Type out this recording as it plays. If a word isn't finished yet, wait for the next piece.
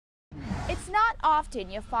not often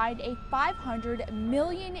you find a 500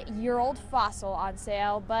 million year old fossil on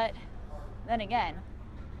sale, but then again,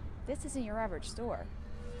 this isn't your average store.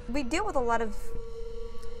 We deal with a lot of...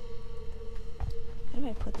 How do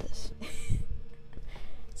I put this?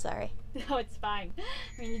 Sorry. No, it's fine.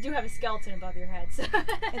 I mean, you do have a skeleton above your head, so.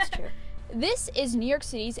 It's true. This is New York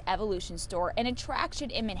City's Evolution Store, an attraction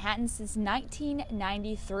in Manhattan since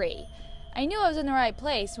 1993. I knew I was in the right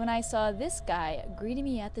place when I saw this guy greeting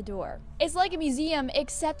me at the door. It's like a museum,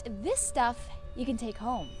 except this stuff you can take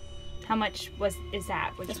home. How much is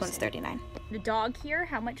that? This one's $39. The dog here,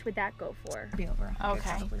 how much would that go for? Be over 100,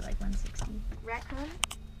 okay. Probably like 160. Raccoon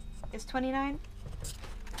is $29.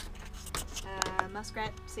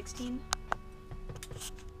 Muskrat, $16.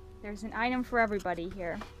 There's an item for everybody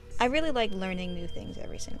here. I really like learning new things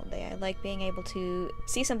every single day. I like being able to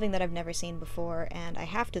see something that I've never seen before, and I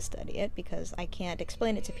have to study it because I can't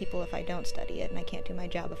explain it to people if I don't study it, and I can't do my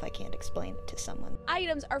job if I can't explain it to someone.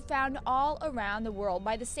 Items are found all around the world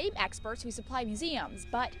by the same experts who supply museums,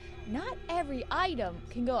 but not every item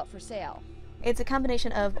can go up for sale. It's a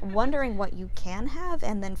combination of wondering what you can have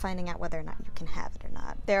and then finding out whether or not you can have it or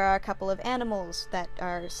not. There are a couple of animals that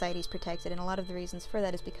are CITES protected, and a lot of the reasons for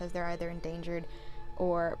that is because they're either endangered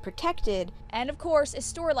or protected. And of course, a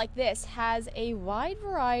store like this has a wide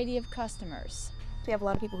variety of customers. We have a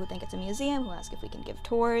lot of people who think it's a museum, who ask if we can give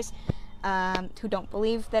tours, who don't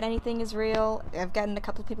believe that anything is real. I've gotten a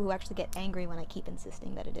couple of people who actually get angry when I keep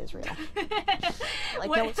insisting that it is real. Like,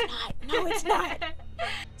 no, it's not. No, it's not.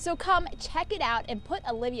 So come check it out and put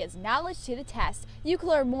Olivia's knowledge to the test. You can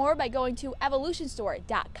learn more by going to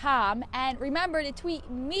evolutionstore.com, and remember to tweet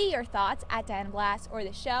me your thoughts at DianaBlass or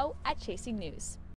the show at Chasing News.